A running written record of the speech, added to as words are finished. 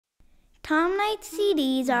Tom Knight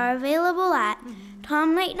CDs are available at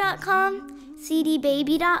tomknight.com,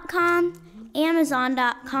 cdbaby.com,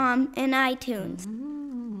 amazon.com, and iTunes.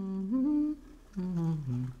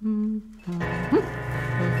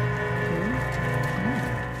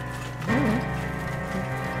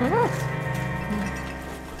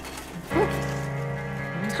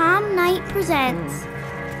 Tom Knight presents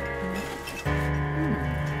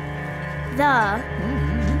the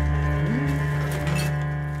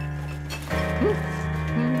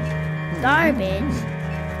Garbage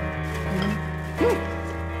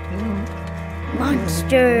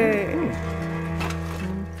Monster.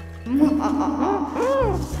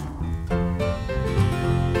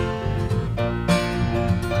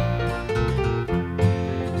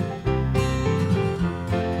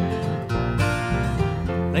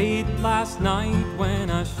 Late last night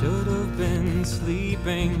when I should have been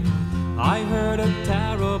sleeping, I heard a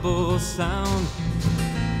terrible sound.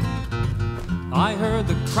 I heard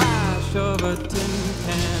the crash of a tin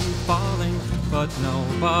can falling, but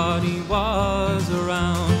nobody was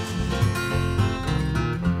around.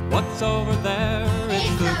 What's over there?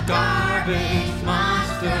 It's the garbage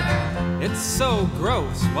monster. It's so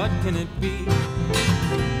gross, what can it be?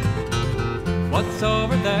 What's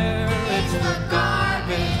over there? It's the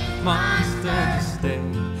garbage monster. Stay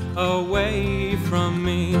away from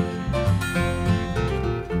me.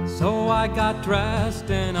 So I got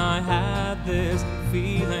dressed and I had this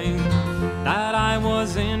feeling that I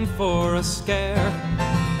was in for a scare.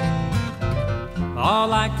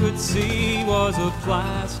 All I could see was a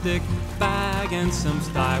plastic bag and some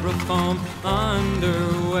styrofoam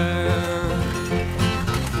underwear.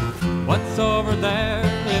 What's over there?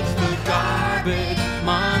 It's the garbage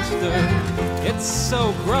monster. It's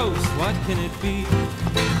so gross, what can it be?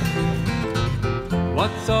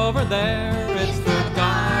 What's over there? It's the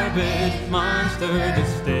garbage monster.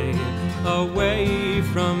 Just stay away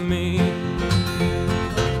from me.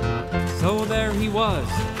 So there he was,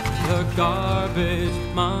 the garbage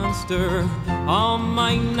monster. All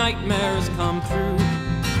my nightmares come true.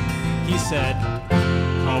 He said,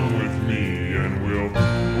 "Come with me and we'll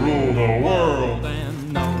rule the world,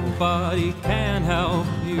 and nobody can help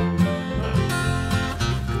you."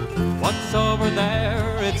 What's over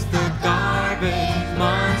there? It's the garbage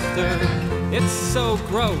monster. It's so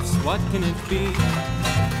gross, what can it be?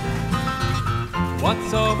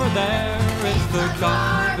 What's over there? It's the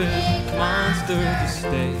garbage monster. Just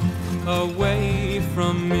stay away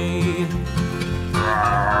from me.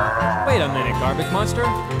 Wait a minute, garbage monster.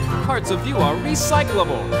 Parts of you are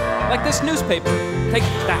recyclable. Like this newspaper. Take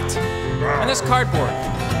that. And this cardboard.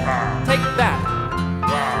 Take that.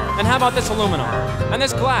 And how about this aluminum? And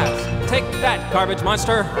this glass? Take that, garbage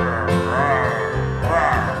monster.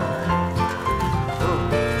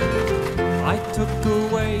 I took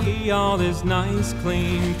away all his nice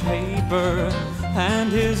clean paper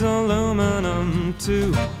and his aluminum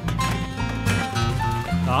too.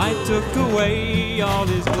 I took away all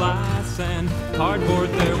his glass and cardboard.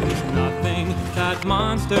 There was nothing that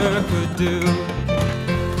monster could do.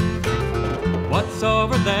 What's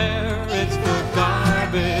over there? It's the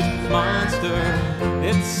garbage monster.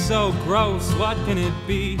 It's so gross, what can it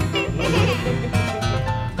be?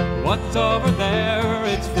 What's over there?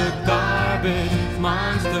 It's the garbage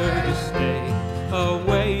monster. Just stay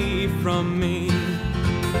away from me.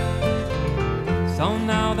 So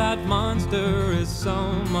now that monster is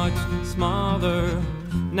so much smaller.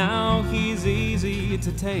 Now he's easy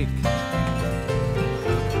to take.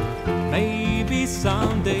 Maybe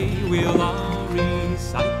someday we'll all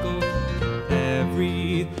recycle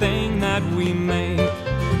everything that we make.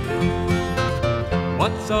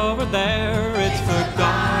 What's over there? It's the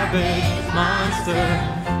garbage monster.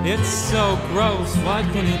 It's so gross, what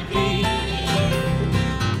can it be?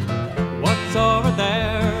 What's over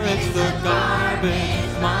there? It's the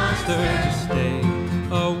garbage monster. Just stay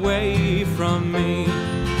away from me.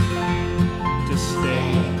 Just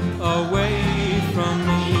stay away from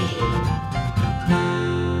me.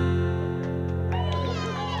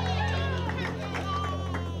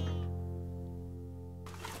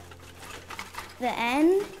 The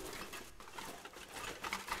end.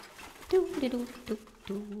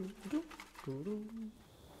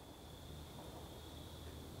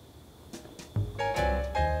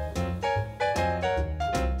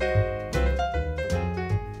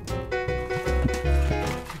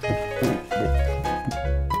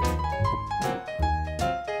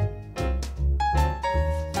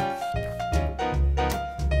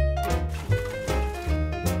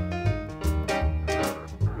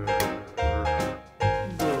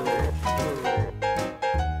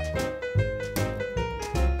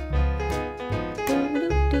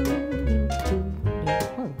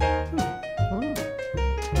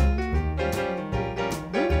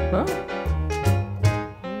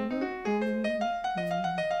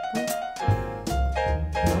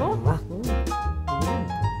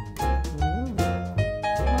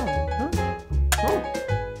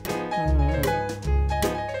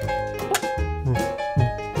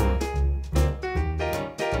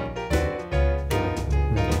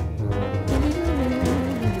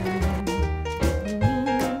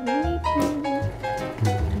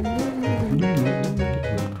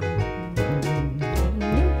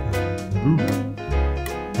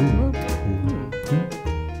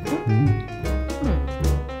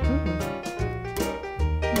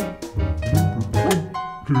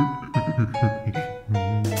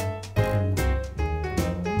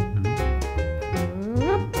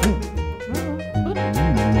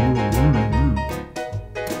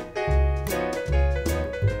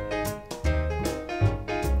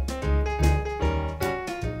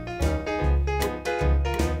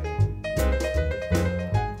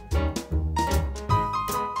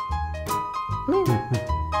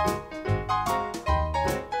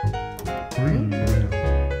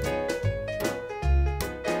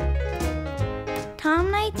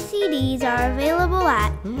 Tom Knight CDs are available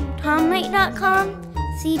at tomknight.com,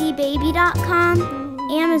 cdbaby.com,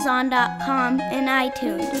 amazon.com, and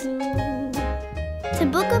iTunes. To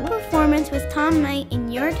book a performance with Tom Knight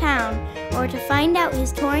in your town or to find out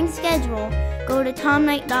his touring schedule, go to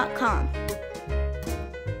tomknight.com.